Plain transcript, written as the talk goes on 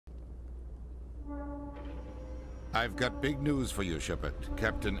I've got big news for you, Shepard.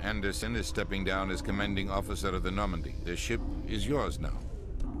 Captain Anderson is stepping down as commanding officer of the Normandy. The ship is yours now.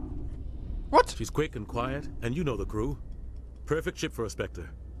 What? She's quick and quiet, and you know the crew. Perfect ship for a Spectre.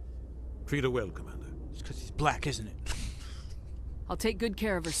 Treat her well, Commander. It's because he's black, isn't it? I'll take good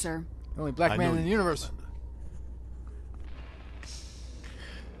care of her, sir. The only black man in the universe.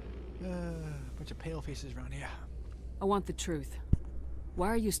 Bunch of pale faces around here. I want the truth. Why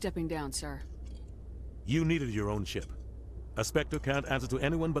are you stepping down, sir? You needed your own ship. A Spectre can't answer to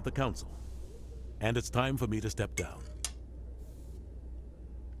anyone but the Council. And it's time for me to step down.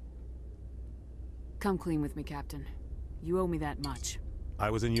 Come clean with me, Captain. You owe me that much. I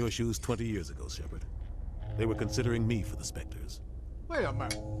was in your shoes 20 years ago, Shepard. They were considering me for the Spectres. Wait a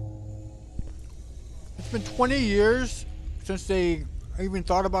minute. It's been 20 years since they even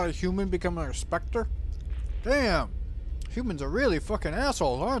thought about a human becoming a Spectre? Damn. Humans are really fucking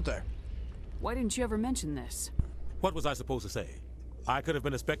assholes, aren't they? Why didn't you ever mention this? What was I supposed to say? I could have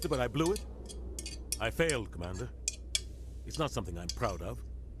been a Spectre, but I blew it? I failed, Commander. It's not something I'm proud of.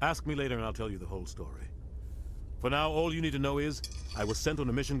 Ask me later and I'll tell you the whole story. For now, all you need to know is, I was sent on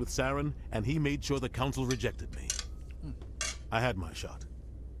a mission with Saren, and he made sure the Council rejected me. I had my shot.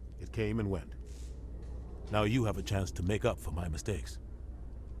 It came and went. Now you have a chance to make up for my mistakes.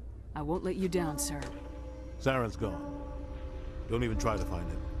 I won't let you down, sir. Saren's gone. Don't even try to find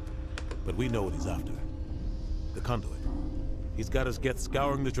him. But we know what he's after. The conduit. He's got his Geth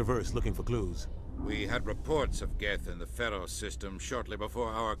scouring the Traverse looking for clues. We had reports of Geth in the Pharos system shortly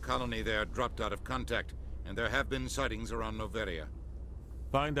before our colony there dropped out of contact, and there have been sightings around Noveria.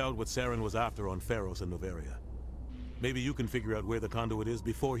 Find out what Saren was after on Pharos and Noveria. Maybe you can figure out where the conduit is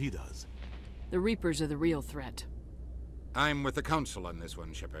before he does. The Reapers are the real threat. I'm with the Council on this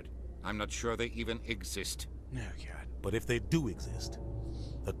one, Shepard. I'm not sure they even exist. Oh, God. But if they do exist,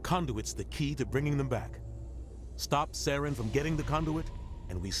 the conduit's the key to bringing them back. Stop Saren from getting the conduit,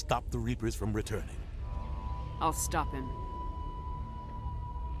 and we stop the Reapers from returning. I'll stop him.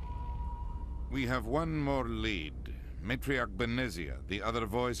 We have one more lead. Matriarch Benezia, the other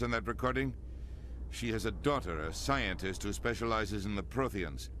voice in that recording. She has a daughter, a scientist who specializes in the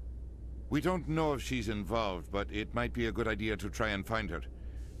Protheans. We don't know if she's involved, but it might be a good idea to try and find her.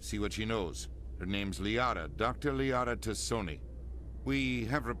 See what she knows. Her name's Liara, Dr. Liara Tassoni. We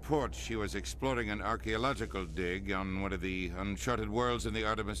have reports she was exploring an archaeological dig on one of the uncharted worlds in the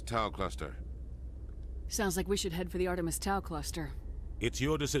Artemis Tau cluster. Sounds like we should head for the Artemis Tau cluster. It's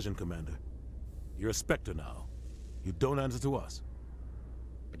your decision, Commander. You're a Spectre now. You don't answer to us.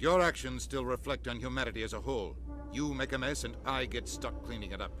 But your actions still reflect on humanity as a whole. You make a mess and I get stuck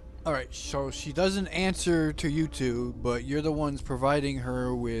cleaning it up. Alright, so she doesn't answer to you two, but you're the ones providing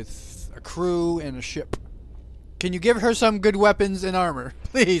her with a crew and a ship. Can you give her some good weapons and armor,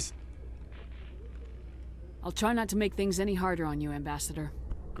 please? I'll try not to make things any harder on you, Ambassador.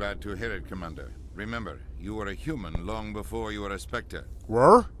 Glad to hear it, Commander. Remember, you were a human long before you were a Spectre.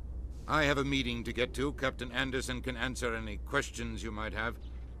 Were? I have a meeting to get to. Captain Anderson can answer any questions you might have.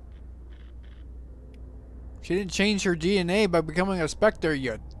 She didn't change her DNA by becoming a Spectre,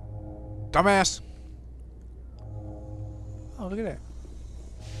 you dumbass. Oh, look at that.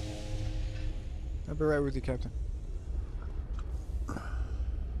 I'll be right with you, Captain.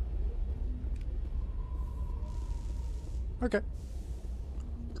 Okay.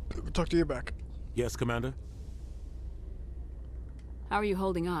 We'll talk to you back. Yes, Commander? How are you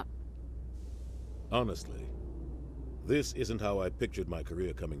holding up? Honestly, this isn't how I pictured my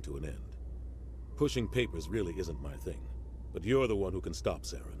career coming to an end. Pushing papers really isn't my thing, but you're the one who can stop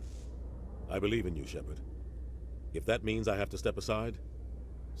Saren. I believe in you, Shepard. If that means I have to step aside,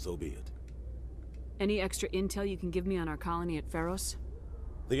 so be it. Any extra intel you can give me on our colony at Pharos?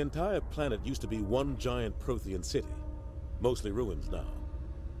 The entire planet used to be one giant Prothean city, mostly ruins now.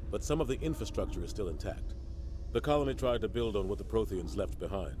 But some of the infrastructure is still intact. The colony tried to build on what the Protheans left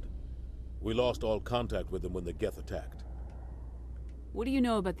behind. We lost all contact with them when the Geth attacked. What do you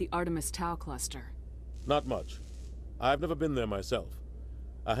know about the Artemis Tau cluster? Not much. I've never been there myself.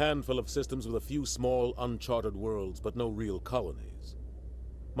 A handful of systems with a few small, uncharted worlds, but no real colonies.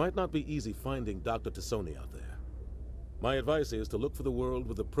 Might not be easy finding Dr. Tassoni out there. My advice is to look for the world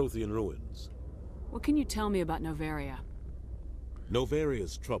with the Prothean ruins. What can you tell me about Noveria?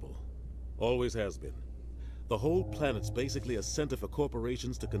 Noveria's trouble. Always has been. The whole planet's basically a center for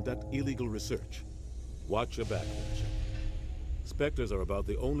corporations to conduct illegal research. Watch your back, Femshep. Spectres are about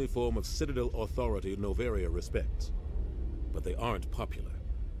the only form of Citadel authority Noveria respects. But they aren't popular.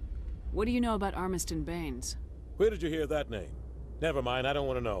 What do you know about Armiston Baines? Where did you hear that name? Never mind, I don't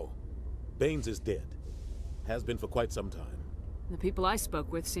want to know. Baines is dead. Has been for quite some time. The people I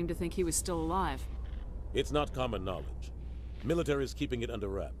spoke with seemed to think he was still alive. It's not common knowledge. Military's keeping it under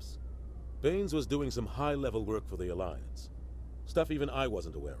wraps. Baines was doing some high-level work for the Alliance. Stuff even I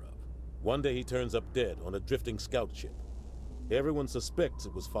wasn't aware of. One day he turns up dead on a drifting scout ship. Everyone suspects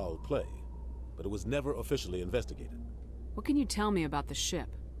it was foul play, but it was never officially investigated. What can you tell me about the ship?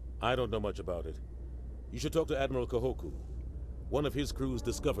 I don't know much about it. You should talk to Admiral Kahoku. One of his crews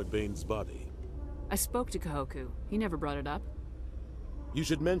discovered Baines' body. I spoke to Kahoku. He never brought it up. You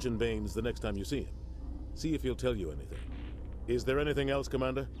should mention Baines the next time you see him. See if he'll tell you anything. Is there anything else,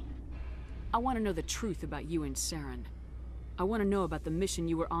 Commander? I want to know the truth about you and Saren. I want to know about the mission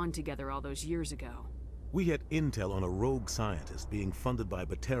you were on together all those years ago. We had intel on a rogue scientist being funded by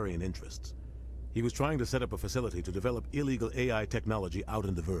Batarian interests. He was trying to set up a facility to develop illegal AI technology out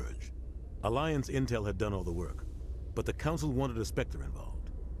in the Verge. Alliance intel had done all the work, but the Council wanted a Spectre involved.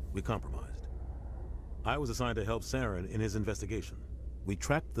 We compromised. I was assigned to help Saren in his investigation. We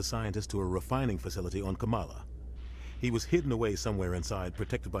tracked the scientist to a refining facility on Kamala. He was hidden away somewhere inside,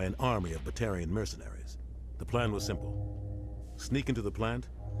 protected by an army of Batarian mercenaries. The plan was simple. Sneak into the plant,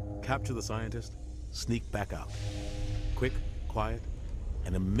 capture the scientist, sneak back out. Quick, quiet,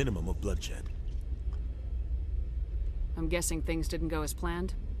 and a minimum of bloodshed. I'm guessing things didn't go as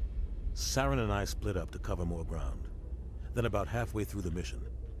planned? Saren and I split up to cover more ground. Then about halfway through the mission,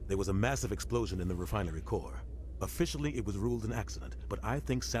 there was a massive explosion in the refinery core. Officially, it was ruled an accident, but I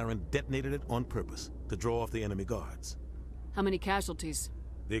think Saren detonated it on purpose to draw off the enemy guards. How many casualties?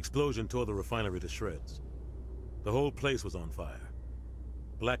 The explosion tore the refinery to shreds. The whole place was on fire.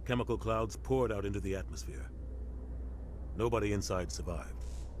 Black chemical clouds poured out into the atmosphere. Nobody inside survived.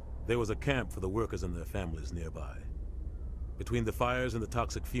 There was a camp for the workers and their families nearby. Between the fires and the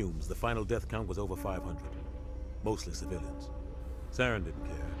toxic fumes, the final death count was over 500. Mostly civilians. Saren didn't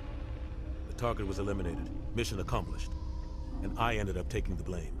care. The target was eliminated, mission accomplished, and I ended up taking the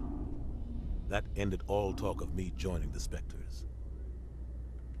blame. That ended all talk of me joining the Spectres.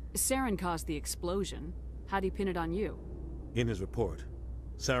 Saren caused the explosion. How'd he pin it on you? In his report,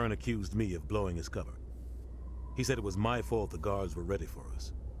 Saren accused me of blowing his cover. He said it was my fault the guards were ready for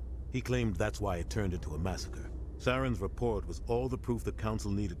us. He claimed that's why it turned into a massacre. Saren's report was all the proof the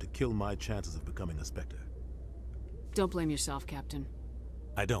Council needed to kill my chances of becoming a Spectre. Don't blame yourself, Captain.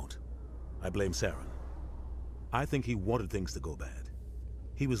 I don't. I blame Saren. I think he wanted things to go bad.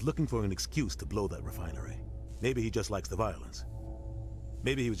 He was looking for an excuse to blow that refinery. Maybe he just likes the violence.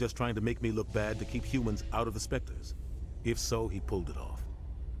 Maybe he was just trying to make me look bad to keep humans out of the Spectres. If so, he pulled it off.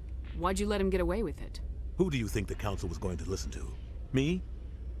 Why'd you let him get away with it? Who do you think the Council was going to listen to? Me?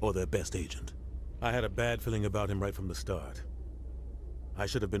 Or their best agent? I had a bad feeling about him right from the start. I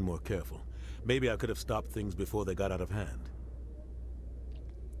should have been more careful. Maybe I could have stopped things before they got out of hand.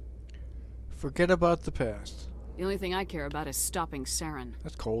 Forget about the past. The only thing I care about is stopping Saren.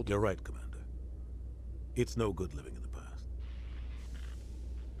 That's cold. You're right, Commander. It's no good living in the past.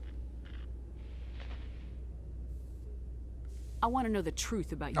 I want to know the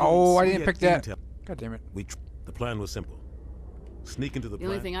truth about you. Oh, I We didn't had pick that. intel. God damn it. The plan was simple. Sneak into the The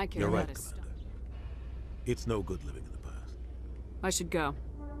plant. only thing I care You're about right, is Commander. It's no good living in the past. I should go.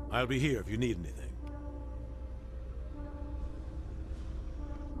 I'll be here if you need anything.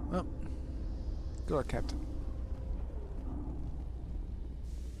 Well, good luck, Captain.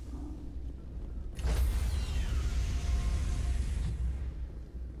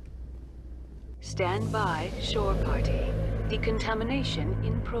 Stand by, shore party. Decontamination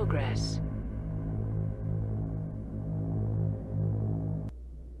in progress.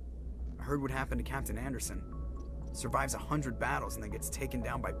 I heard what happened to Captain Anderson. Survives 100 battles and then gets taken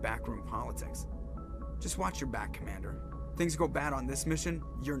down by backroom politics. Just watch your back, Commander. Things go bad on this mission,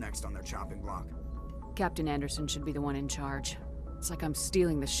 you're next on their chopping block. Captain Anderson should be the one in charge. It's like I'm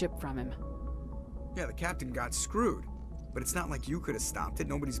stealing the ship from him. Yeah, the captain got screwed. But it's not like you could have stopped it,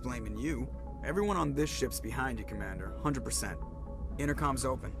 nobody's blaming you. Everyone on this ship's behind you, Commander, 100%. Intercom's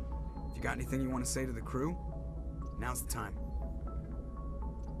open. If you got anything you want to say to the crew, now's the time.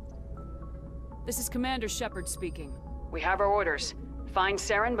 This is Commander Shepard speaking. We have our orders. Find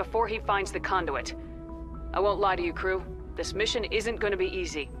Saren before he finds the conduit. I won't lie to you, crew. This mission isn't going to be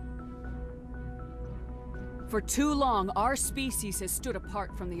easy. For too long, our species has stood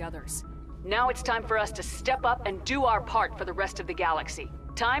apart from the others. Now it's time for us to step up and do our part for the rest of the galaxy.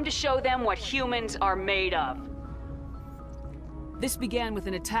 Time to show them what humans are made of. This began with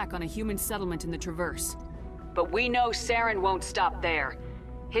an attack on a human settlement in the Traverse. But we know Saren won't stop there.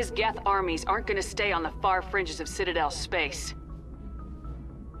 His Geth armies aren't going to stay on the far fringes of Citadel space.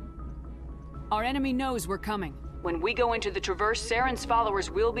 Our enemy knows we're coming. When we go into the Traverse, Saren's followers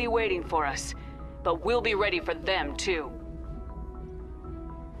will be waiting for us. But we'll be ready for them, too.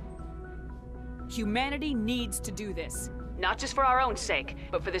 Humanity needs to do this. Not just for our own sake,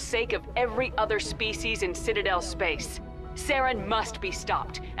 but for the sake of every other species in Citadel space. Saren must be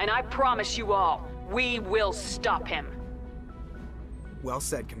stopped, and I promise you all, we will stop him. Well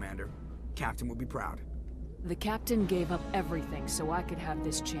said, Commander. Captain will be proud. The captain gave up everything so I could have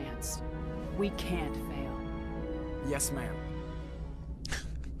this chance. We can't fail. Yes, ma'am.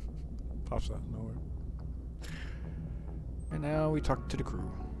 Pops out of nowhere. And now we talk to the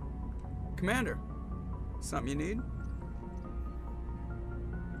crew. Commander, something you need?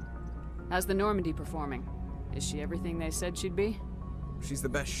 How's the Normandy performing? Is she everything they said she'd be? She's the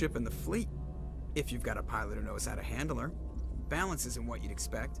best ship in the fleet. If you've got a pilot who knows how to handle her. Balance isn't what you'd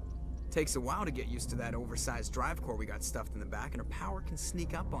expect. Takes a while to get used to that oversized drive core we got stuffed in the back, and her power can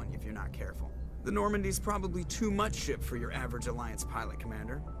sneak up on you if you're not careful. The Normandy's probably too much ship for your average Alliance pilot,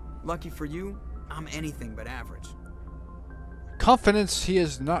 Commander. Lucky for you, I'm anything but average. Confidence he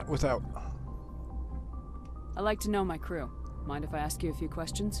is not without. I like to know my crew. Mind if I ask you a few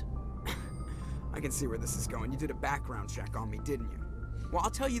questions? I can see where this is going. You did a background check on me, didn't you? Well, I'll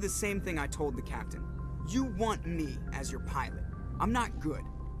tell you the same thing I told the captain. You want me as your pilot. I'm not good.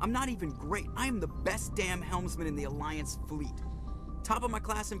 I'm not even great. I am the best damn helmsman in the Alliance fleet. Top of my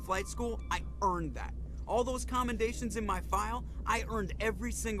class in flight school, I earned that. All those commendations in my file, I earned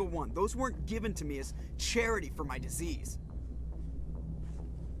every single one. Those weren't given to me as charity for my disease.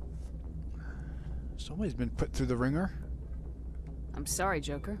 Somebody's been put through the ringer. I'm sorry,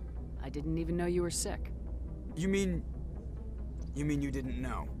 Joker. I didn't even know you were sick. You mean you didn't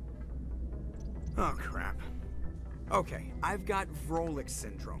know? Oh, crap. Okay, I've got Vrolik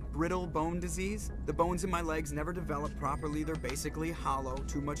syndrome, brittle bone disease. The bones in my legs never develop properly. They're basically hollow,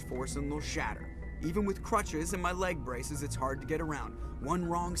 too much force and they'll shatter. Even with crutches and my leg braces, it's hard to get around. One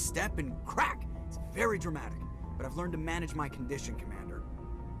wrong step and crack! It's very dramatic, but I've learned to manage my condition, Commander.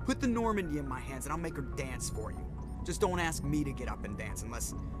 Put the Normandy in my hands and I'll make her dance for you. Just don't ask me to get up and dance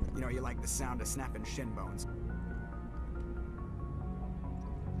unless, you know, you like the sound of snapping shin bones.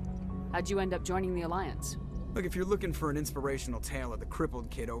 How'd you end up joining the Alliance? Look, if you're looking for an inspirational tale of the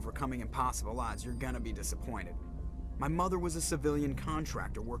crippled kid overcoming impossible odds, you're gonna be disappointed. My mother was a civilian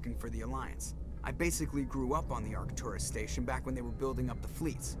contractor working for the Alliance. I basically grew up on the Arcturus station back when they were building up the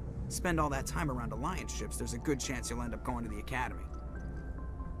fleets. Spend all that time around Alliance ships, there's a good chance you'll end up going to the Academy.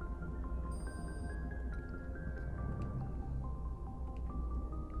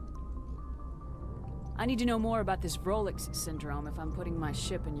 I need to know more about this Vrolik syndrome if I'm putting my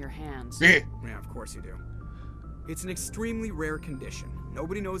ship in your hands. Yeah, of course you do. It's an extremely rare condition.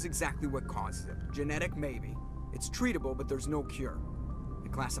 Nobody knows exactly what causes it. Genetic, maybe. It's treatable, but there's no cure. I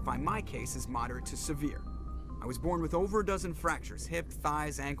classify my case as moderate to severe. I was born with over a dozen fractures, hip,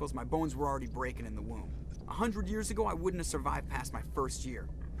 thighs, ankles. My bones were already breaking in the womb. 100 years ago, I wouldn't have survived past my first year.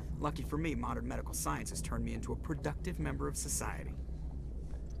 Lucky for me, modern medical science has turned me into a productive member of society.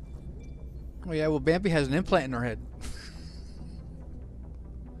 Oh yeah, well Bambi has an implant in her head.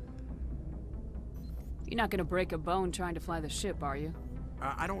 You're not gonna break a bone trying to fly the ship, are you?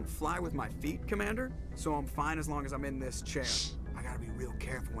 I don't fly with my feet, Commander, so I'm fine as long as I'm in this chair. I gotta be real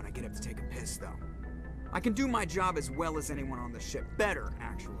careful when I get up to take a piss, though. I can do my job as well as anyone on the ship. Better,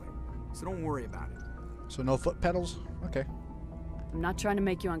 actually. So don't worry about it. So no foot pedals? Okay. I'm not trying to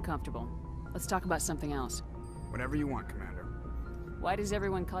make you uncomfortable. Let's talk about something else. Whatever you want, Commander. Why does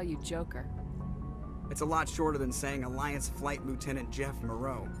everyone call you Joker? It's a lot shorter than saying Alliance Flight Lieutenant Jeff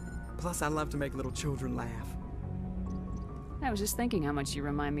Moreau. Plus, I love to make little children laugh. I was just thinking how much you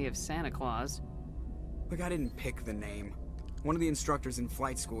remind me of Santa Claus. Look, I didn't pick the name. One of the instructors in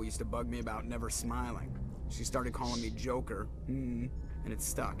flight school used to bug me about never smiling. She started calling me Joker, and it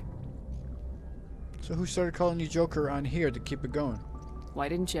stuck. So who started calling you Joker on here to keep it going? Why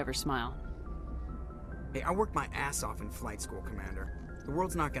didn't you ever smile? Hey, I worked my ass off in flight school, Commander. The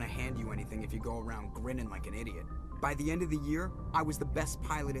world's not gonna hand you anything if you go around grinning like an idiot. By the end of the year, I was the best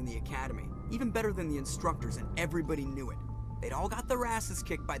pilot in the Academy. Even better than the instructors, and everybody knew it. They'd all got their asses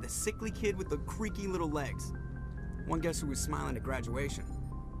kicked by the sickly kid with the creaky little legs. One guess who was smiling at graduation?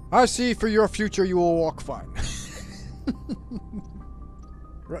 I see for your future you will walk fine.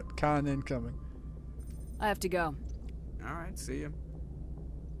 Retcon incoming. I have to go. Alright, see ya.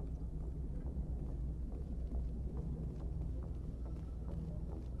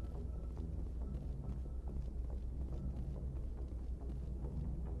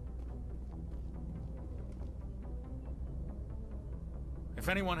 If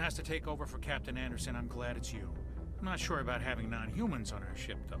anyone has to take over for Captain Anderson, I'm glad it's you. I'm not sure about having non-humans on our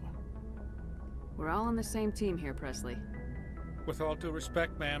ship, though. We're all on the same team here, Presley. With all due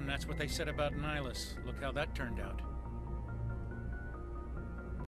respect, ma'am, that's what they said about Nihilus. Look how that turned out.